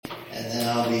And then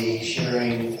I'll be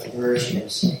sharing a verse from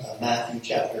Matthew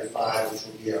chapter 5, which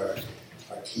will be our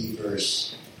key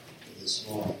verse for this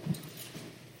morning.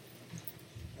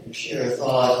 I'm going to share a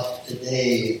thought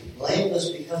today,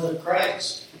 blameless because of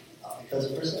Christ, not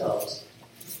because of ourselves,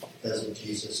 because of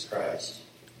Jesus Christ.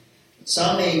 In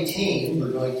Psalm 18, we're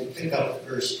going to pick up at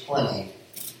verse 20.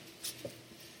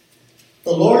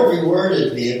 The Lord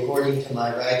rewarded me according to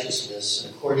my righteousness,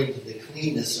 and according to the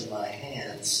cleanness of my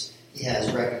hands, He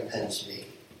has recompensed me.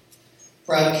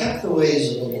 For I have kept the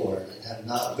ways of the Lord, and have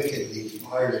not wickedly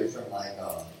departed from my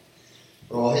God.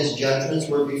 For all His judgments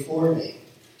were before me.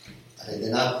 I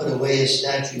did not put away His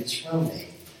statutes from me.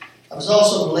 I was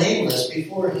also blameless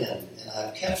before Him, and I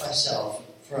have kept myself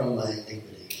from my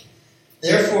iniquity.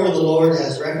 Therefore the Lord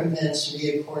has recompensed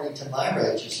me according to my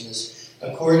righteousness,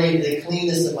 according to the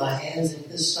cleanness of my hands in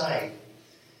His sight.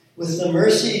 With the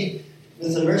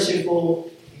merciful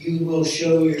you will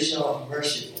show yourself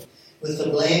merciful. With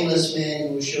the blameless man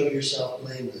you will show yourself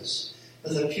blameless.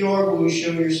 With the pure you will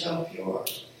show yourself pure.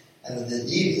 And with the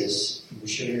devious you will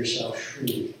show yourself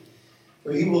shrewd.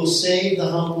 For you will save the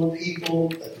humble people,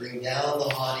 but bring down the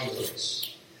haughty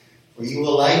looks. For you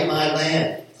will light my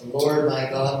lamp. The Lord my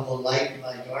God will lighten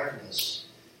my darkness.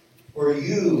 For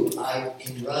you I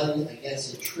can run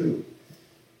against a troop.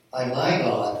 By my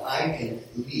God I can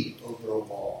leap over a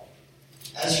wall.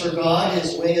 As for God,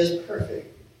 His way is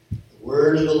perfect. The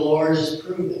word of the Lord is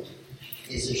proven.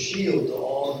 He is a shield to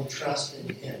all who trust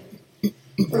in Him.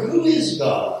 For who is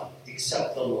God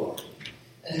except the Lord?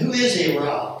 And who is a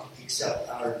rock except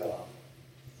our God?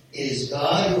 It is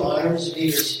God who arms me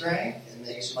with strength and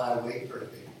makes my way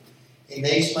perfect. He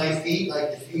makes my feet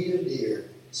like the feet of deer,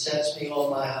 sets me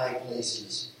on my high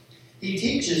places. He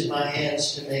teaches my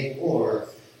hands to make war,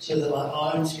 so that my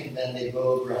arms can bend a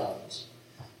bow of bronze.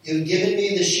 You have given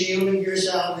me the shield of your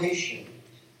salvation.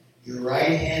 Your right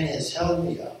hand has held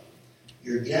me up.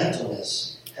 Your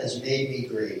gentleness has made me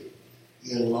great.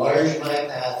 You enlarged my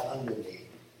path under me,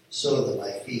 so that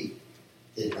my feet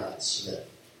did not slip.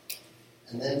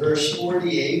 And then verse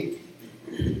 48,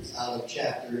 out of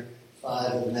chapter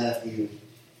 5 of Matthew.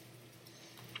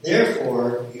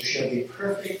 Therefore you shall be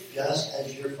perfect just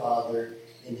as your Father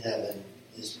in heaven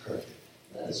is perfect.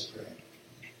 Let us pray.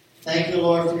 Thank you,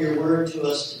 Lord, for your word to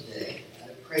us today. I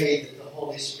pray that the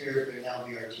Holy Spirit will now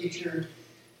be our teacher.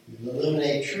 You will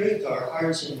illuminate truth to our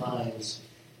hearts and minds.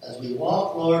 As we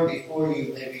walk, Lord, before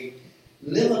you, may we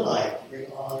live a life to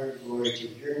bring honor and glory to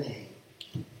your name.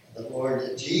 And the Lord,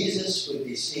 that Jesus would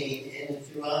be seen in and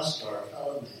through us to our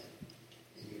fellow men.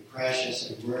 In your precious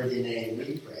and worthy name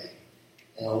we pray.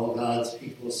 And all God's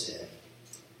people said,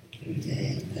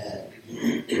 Amen.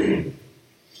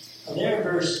 And there in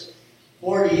verse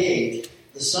 48,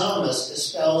 the psalmist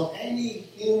dispels any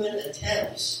human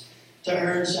attempts to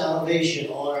earn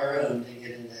salvation on our own to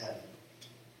get into heaven.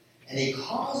 And he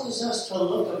causes us to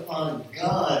look upon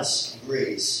God's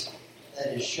grace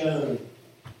that is shown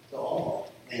to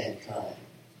all mankind.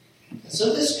 And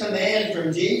so this command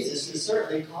from Jesus is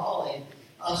certainly calling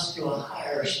us to a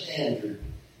higher standard.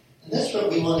 And that's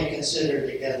what we want to consider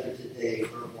together today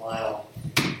for a while.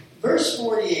 Verse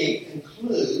 48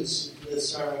 concludes the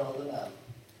Sermon on the Mount.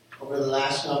 Over the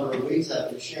last number of weeks,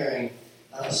 I've been sharing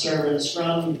sermons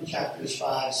from chapters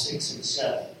 5, 6, and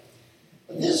 7.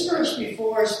 But this verse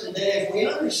before us today, if we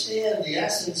understand the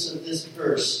essence of this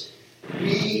verse,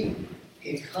 we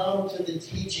can come to the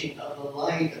teaching of the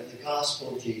light of the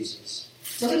gospel of Jesus.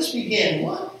 So let's begin.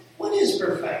 What is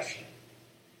perfection?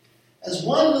 As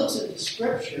one looks at the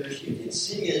scriptures, you can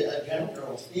see a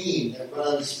general theme that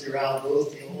runs throughout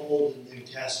both the Old and New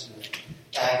Testament.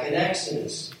 Back in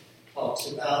Exodus,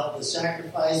 talks about the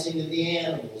sacrificing of the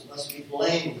animals must be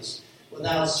blameless,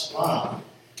 without spot.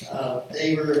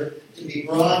 They were to be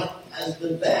brought as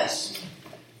the best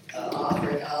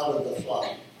offering out of the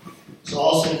flock. It's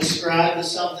also described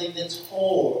as something that's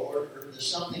whole or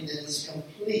something that is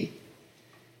complete.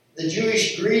 The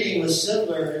Jewish greeting was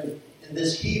similar in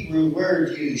this Hebrew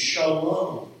word used,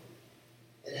 shalom.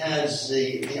 It has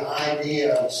the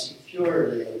idea of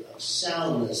security, of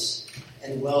soundness,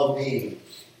 and well-being.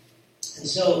 And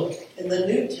so, in the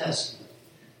New Testament,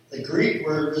 the Greek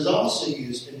word was also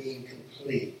used to mean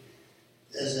complete.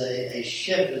 As a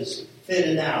ship is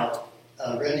fitted out,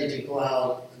 ready to go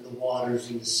out in the waters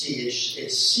and the sea,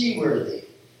 it's seaworthy.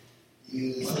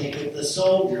 You think of the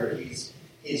soldier,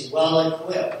 he's well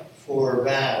equipped for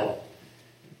battle.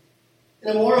 In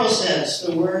a moral sense,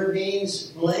 the word means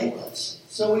blameless.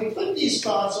 So we put these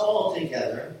thoughts all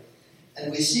together,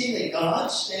 and we see that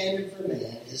God's standard for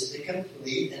man is to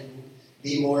complete and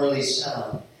be morally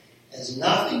sound. It has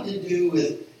nothing to do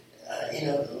with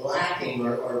lacking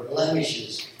or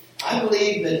blemishes. I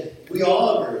believe that we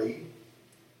all agree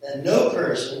that no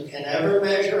person can ever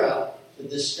measure up to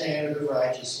the standard of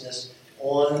righteousness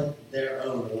on their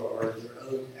own or their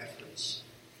own efforts.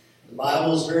 The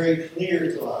Bible is very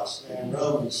clear to us in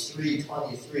Romans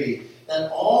 3:23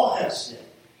 that all have sinned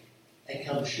and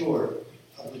come short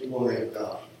of the glory of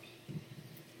God.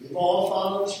 We've all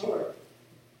fallen short.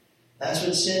 That's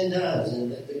what sin does.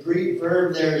 And the Greek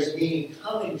verb there is meaning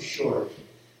coming short,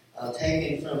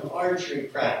 taken from archery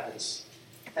practice.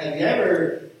 Have you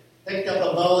ever picked up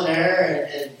a bow and arrow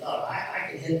and thought, I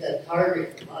can hit that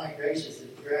target? My gracious,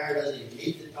 if your arrow doesn't even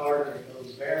meet the target or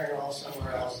goes bearing off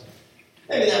somewhere else.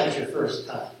 Maybe that was your first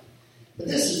time. But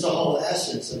this is the whole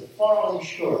essence of falling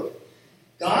short.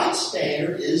 God's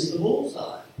standard is the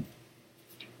bullseye.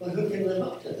 But who can live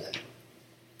up to that?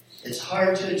 It's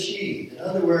hard to achieve. In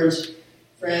other words,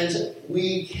 friends,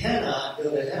 we cannot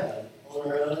go to heaven on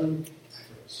our own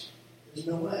efforts. There's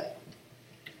no way.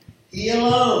 He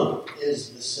alone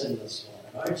is the sinless one.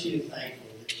 And aren't you thankful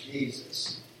that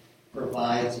Jesus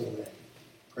provides a way?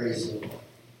 Praise the Lord.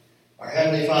 Our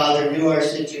Heavenly Father knew our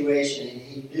situation, and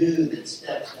He knew that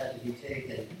steps had to be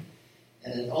taken.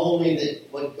 And that only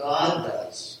that what God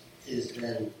does is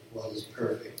then what is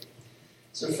perfect.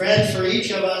 So friends, for each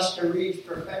of us to reach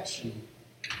perfection,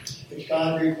 which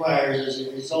God requires as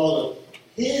a result of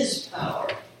His power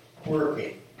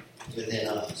working within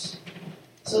us.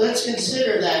 So let's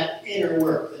consider that inner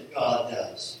work that God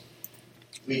does.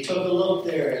 We took a look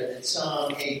there at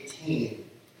Psalm 18,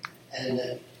 and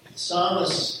the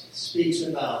psalmist speaks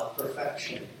about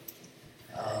perfection,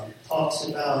 talks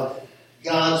about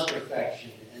God's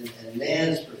perfection and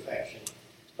man's perfection.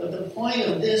 But the point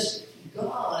of this,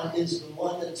 God is the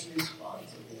one that's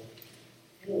responsible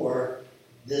for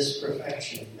this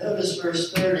perfection. Notice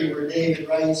verse 30 where David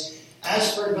writes,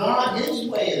 "As for God, His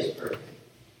way is perfect.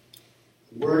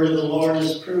 The word of the Lord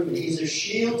is proven. He's a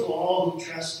shield to all who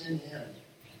trust in Him."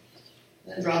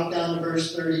 Then drop down to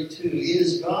verse 32. "It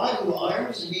is God who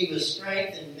arms me with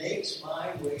strength and makes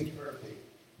my way perfect."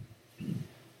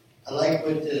 I like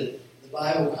what the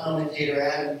Bible commentator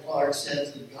Adam Clark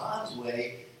says, that God's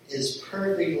way is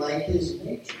perfect like His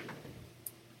nature.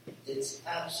 It's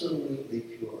absolutely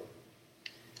pure.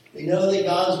 We know that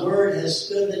God's Word has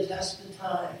stood the test of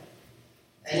time,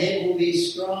 and it will be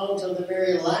strong till the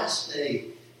very last day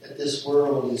that this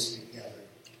world is together.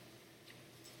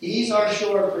 He's our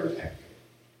sure protector.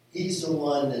 He's the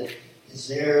one that is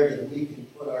there that we can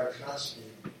put our trust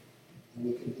in, and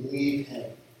we can believe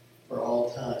Him for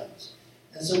all times.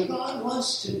 And so God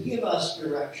wants to give us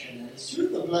direction, and it's through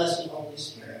the blessed Holy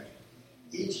Spirit,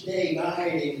 each day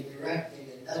guiding and directing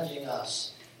and nudging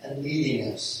us and leading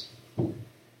us.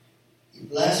 He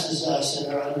blesses us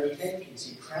in our undertakings.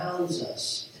 He crowns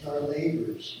us in our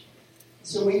labors.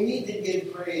 So we need to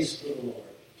give praise to the Lord.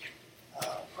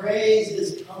 Praise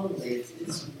is comely.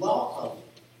 It's welcome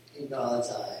in God's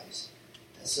eyes.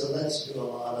 And so let's do a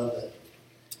lot of it.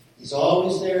 He's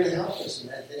always there to help us in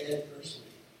that day of adversity.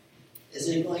 Is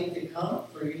it going to come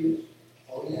for you?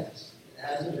 Oh, yes. It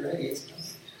hasn't already. It's coming.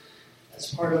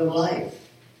 That's part of life.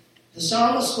 The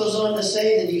psalmist goes on to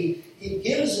say that he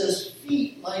gives us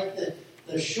feet like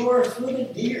the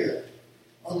sure-footed deer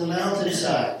on the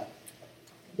mountainside.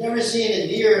 You ever seen a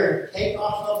deer take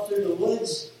off up through the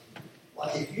woods? Well,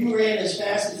 if you ran as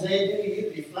fast as they do,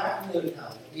 you'd be flat in no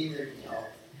time. I mean, there's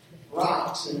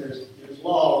rocks and there's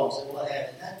logs and what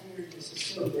have you. That deer just is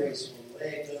so graceful. The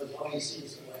way it goes, all you see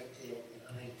is the white tail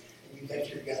behind, and you got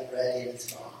your gun ready and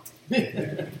it's gone.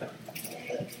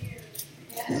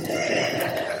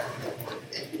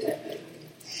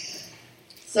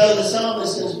 So the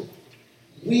psalmist says,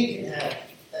 we can have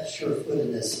that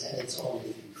sure-footedness, and it's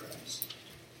only through Christ.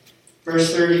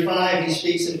 Verse 35, he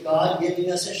speaks of God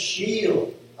giving us a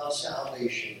shield of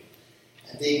salvation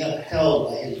and being upheld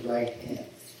by His right hand.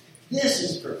 This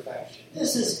is perfection.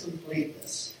 This is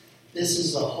completeness. This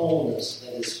is the wholeness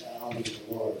that is found in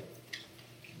the Lord.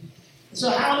 So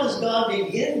how does God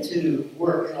begin to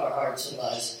work in our hearts and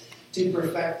lives to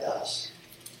perfect us?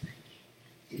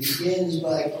 He begins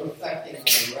by perfecting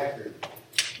our record,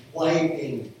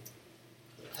 wiping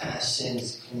the past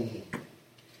sins clean.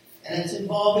 And it's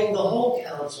involving the whole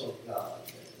counsel of God,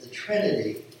 the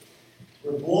Trinity.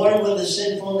 We're born with a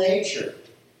sinful nature.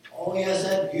 Oh, yes,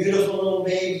 that beautiful little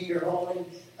baby you're holding,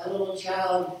 that little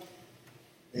child,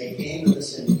 they came with a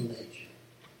sinful nature.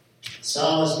 The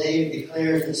psalmist David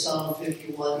declares in Psalm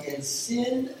 51, "In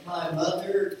sin my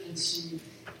mother conceived me."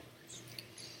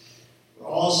 We're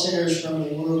all sinners from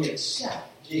the womb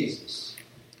except Jesus,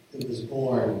 who was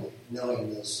born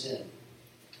knowing no sin.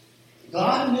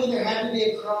 God knew there had to be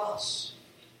a cross.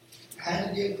 There had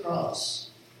to be a cross.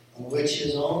 on which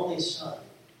his only Son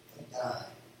would die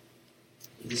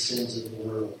for the sins of the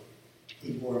world.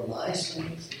 He bore my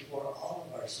sins. He bore all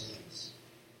of our sins.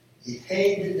 He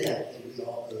paid the debt that we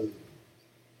all owed.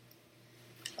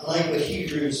 I like what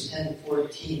Hebrews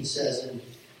 10:14 says, and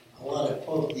I want to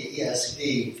quote the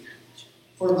ESV.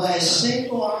 For by a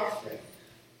single offering,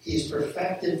 he's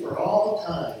perfected for all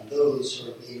time those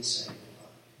who are being sanctified.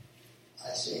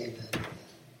 I say amen to that.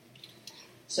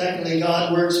 Secondly,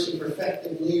 God works to perfect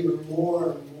the believer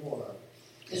more and more.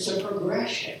 It's a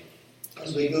progression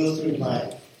as we go through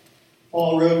life.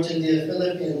 Paul wrote to the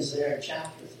Philippians there in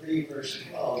chapter 3, verse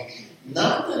 12,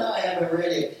 not that I have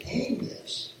already obtained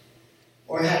this,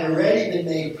 or have already been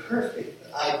made perfect,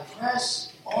 but I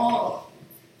press on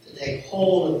to take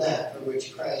hold of that for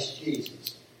which Christ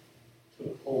Jesus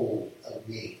took hold of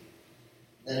me.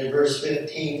 Then in verse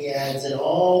 15 he adds, and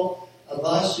all of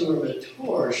us who are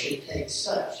mature should take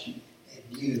such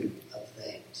a view of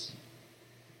things.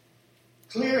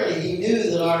 Clearly he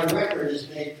knew that our record is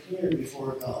made clear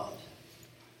before God.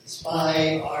 It's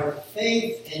by our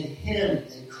faith in him,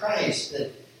 in Christ,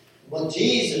 that what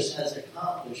Jesus has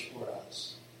accomplished for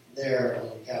us there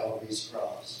on Calvary's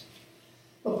cross.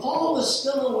 But Paul was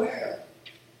still aware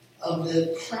of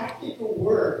the practical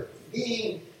work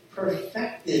being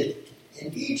perfected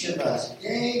in each of us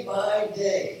day by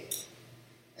day.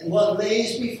 And what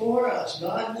lays before us,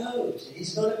 God knows. And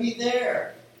he's going to be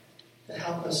there to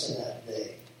help us in that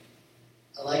day.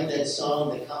 I like that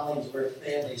song the Collingsworth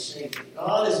family sings.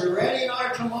 God is already in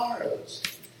our tomorrows.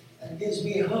 That gives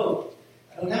me hope.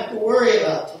 I don't have to worry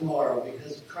about tomorrow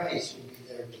because Christ will be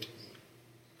there with me.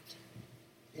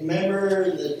 Remember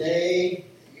the day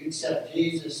that you accept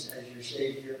Jesus as your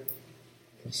Savior.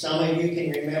 Some of you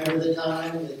can remember the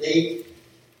time, the date.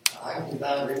 I can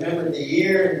about remember the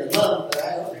year and the month, but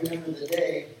I don't remember the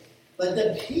day. But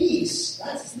the peace,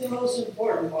 that's the most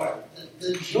important part.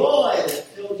 The joy that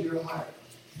filled your heart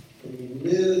when you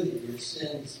knew that your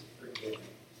sins were forgiven.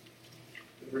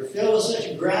 We were filled with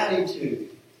such gratitude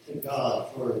to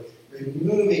God for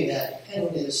removing that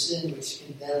penalty of sin which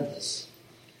condemned us.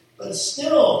 But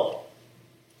still,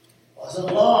 it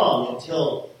wasn't long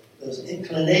until those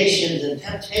inclinations and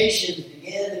temptations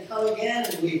began to come again,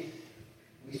 and we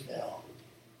fell.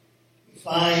 We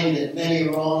find that many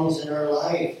wrongs in our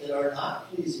life that are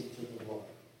not pleasing to the Lord.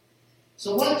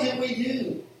 So what can we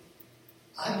do?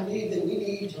 I believe that we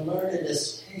need to learn a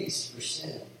distaste for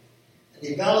sin and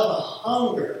develop a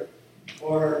hunger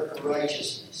for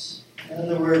righteousness. In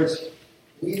other words,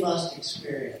 we must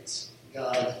experience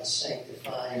God's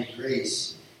sanctifying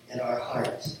grace in our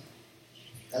hearts.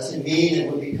 Doesn't mean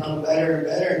that we become better and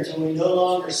better until we no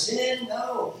longer sin.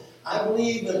 No. I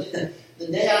believe that the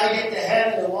day I get to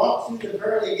heaven and walk through the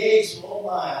pearly gates, oh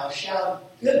my, I'll shout,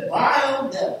 goodbye,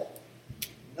 old devil.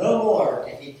 No more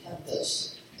can he tempt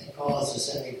us and cause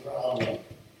us any problem.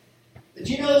 But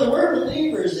you know, there were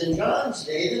believers in John's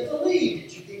day that believed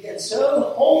that you could get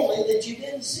so holy that you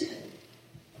didn't sin.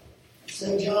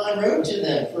 So John wrote to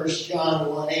them, 1 John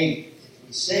 1:8, if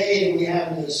we say that we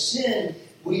have no sin,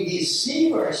 we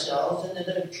deceive ourselves and that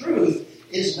the truth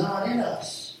is not in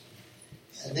us.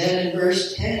 And then in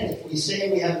verse 10, if we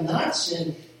say we have not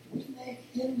sinned, we make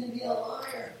him to be a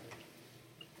liar.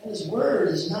 And his word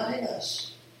is not in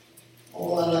us.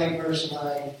 Oh, I like verse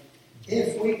 9.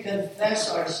 If we confess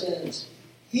our sins,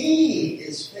 he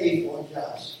is faithful and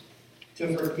just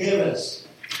to forgive us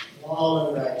of all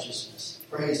unrighteousness.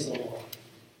 Praise the Lord.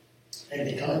 And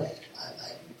because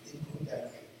I didn't put that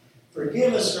right.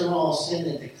 Forgive us from all sin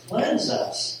and to cleanse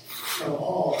us from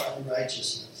all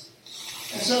unrighteousness.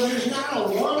 And so there's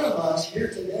not one of us here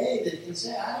today that can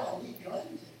say, I don't need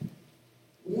cleansing.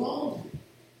 We all do.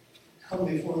 Come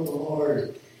before the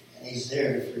Lord, and he's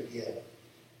there to forgive.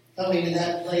 Coming to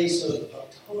that place of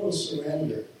total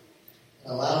surrender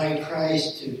and allowing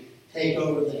Christ to take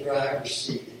over the driver's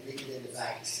seat and lead in the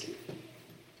back seat.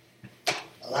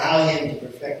 Allow him to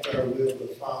perfect our will to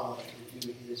follow and to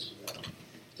do his will.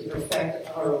 To perfect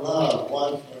our love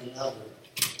one for another.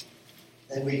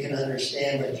 Then we can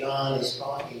understand what John is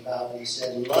talking about when he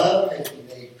said, love has been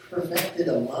made perfected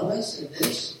among us in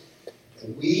this,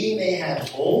 that we may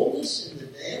have boldness in the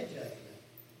day of judgment.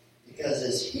 Because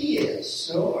as he is,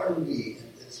 so are we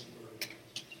in this world.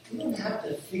 You don't have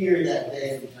to fear that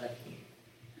day of judgment.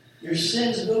 Your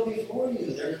sins go before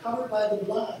you. They're covered by the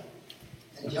blood.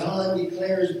 And John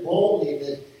declares boldly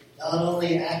that not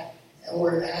only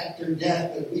after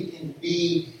death, but we can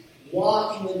be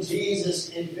walking with Jesus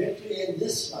in victory in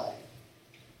this life.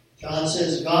 John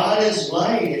says, God is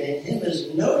light, and in him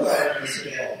is no darkness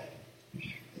at all.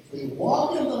 If we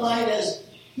walk in the light as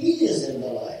he is in the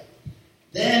light,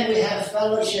 Then we have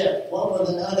fellowship one with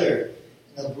another.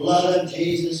 And the blood of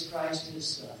Jesus Christ, his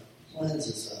Son,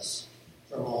 cleanses us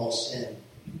from all sin.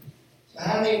 So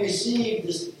having received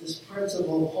this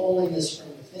principle of holiness from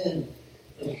within,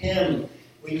 from him,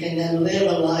 we can then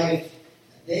live a life,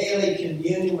 a daily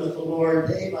communion with the Lord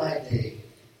day by day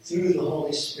through the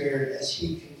Holy Spirit as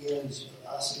he communes with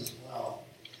us as well.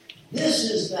 This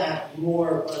is that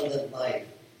more abundant life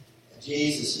that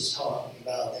Jesus is talking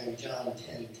about there in John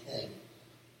 10:10.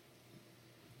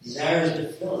 Desires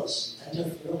to fill us and to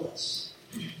fill us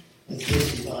with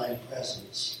his divine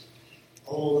presence.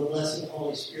 Oh, the blessed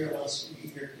Holy Spirit wants to be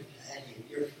your companion,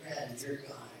 your friend, your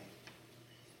guide,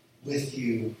 with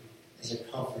you as a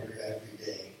comforter every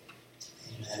day.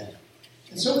 Amen.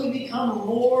 And so we become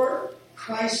more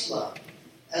Christ-like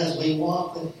as we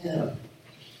walk with him.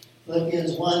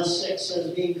 Philippians 1:6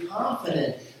 says, being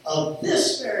confident of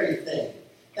this very thing,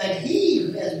 that he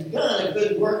who has begun a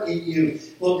good work in you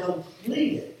will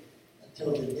complete it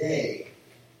until the day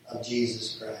of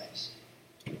Jesus Christ.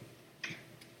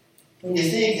 When you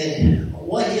think of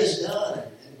what he has done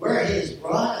and where he has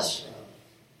brought us from,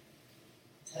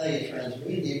 I tell you, friends,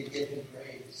 we need to give him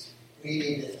praise. We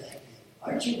need to thank him.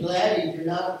 Aren't you glad you're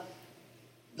not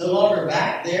no longer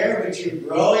back there, but you're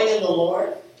growing in the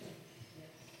Lord?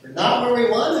 We're not where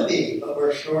we want to be, but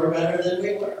we're sure better than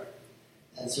we were.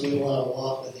 And so we want to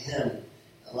walk with him,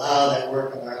 allow that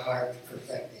work in our heart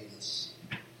perfecting us.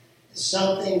 It's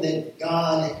something that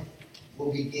God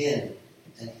will begin,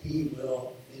 and he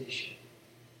will finish it.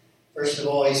 First of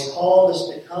all, he's called us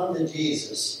to come to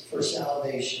Jesus for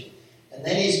salvation. And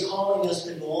then he's calling us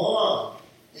to go on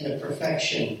in a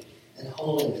perfection and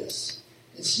holiness.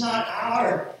 It's not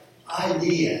our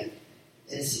idea.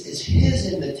 It's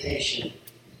his invitation.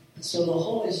 And so the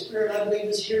Holy Spirit, I believe,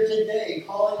 is here today,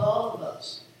 calling all of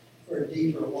us for a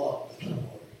deeper walk with the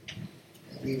Lord.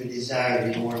 And we would desire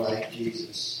to be more like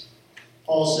Jesus.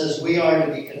 Paul says we are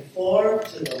to be conformed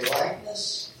to the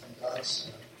likeness of God's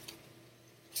Son.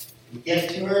 We get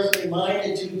too earthly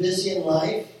minded, too busy in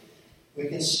life, we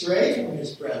can stray from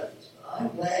his presence. But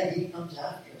I'm glad he comes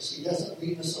after us. He doesn't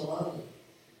leave us alone.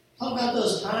 Talk about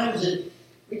those times that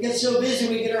we get so busy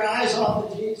we get our eyes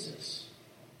off of Jesus.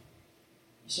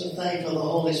 I'm so thankful the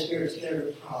Holy Spirit's there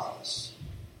to prod us,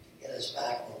 to get us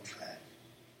back on track.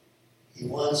 He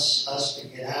wants us to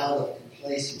get out of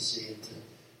complacency and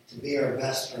to be our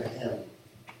best for him.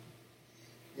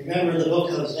 Remember the book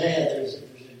of Hosea, there's a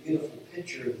beautiful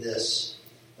picture of this.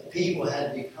 The people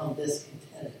had become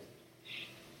discontented.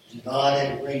 And God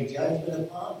had to bring judgment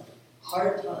upon them.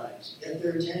 Hard times, get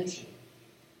their attention.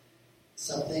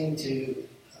 Something to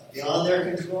beyond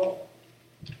their control.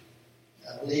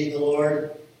 I believe the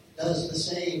Lord does the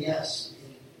same, yes,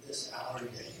 in this hour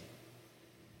day.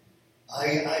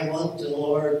 I want the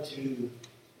Lord to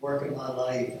work in my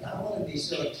life, and I want to be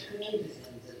so attuned to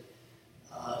him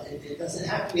that it doesn't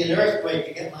have to be an earthquake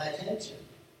to get my attention,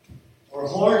 or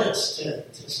hornets to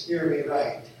steer me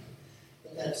right.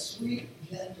 But that sweet,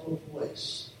 gentle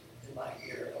voice in my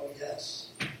ear, oh yes,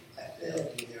 I failed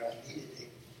you there. I need to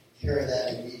take care of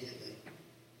that immediately.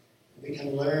 We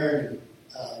can learn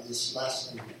this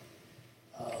lesson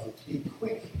to be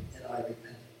quick in our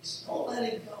repentance. Don't let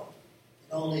it go.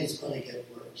 Only it's going to get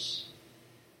worse.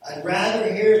 I'd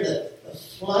rather hear the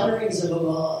flutterings of a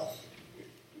moth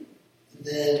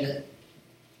than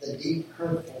the deep,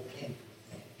 hurtful, painful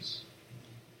things.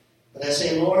 But I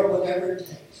say, Lord, whatever it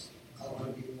takes, I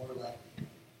want to be more like you.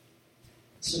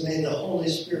 So may the Holy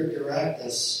Spirit direct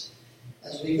us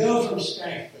as we go from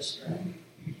strength to strength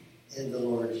in the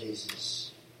Lord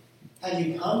Jesus. Have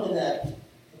you come to that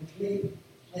complete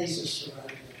place of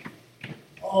surrender?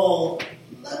 Oh,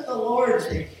 let the Lord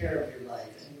take care of your life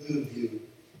and move you.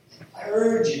 I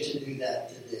urge you to do that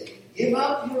today. Give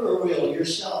up your will, your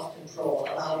self-control,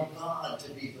 and allow God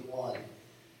to be the one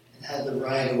and have the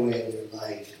right of way in your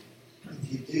life.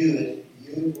 If you do it,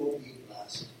 you will be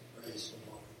blessed. Praise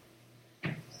the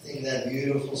Lord. I think that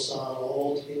beautiful song,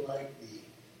 "Oh, to be like thee,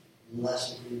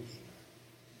 blessed Redeemer."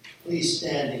 Please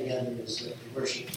stand together as we worship.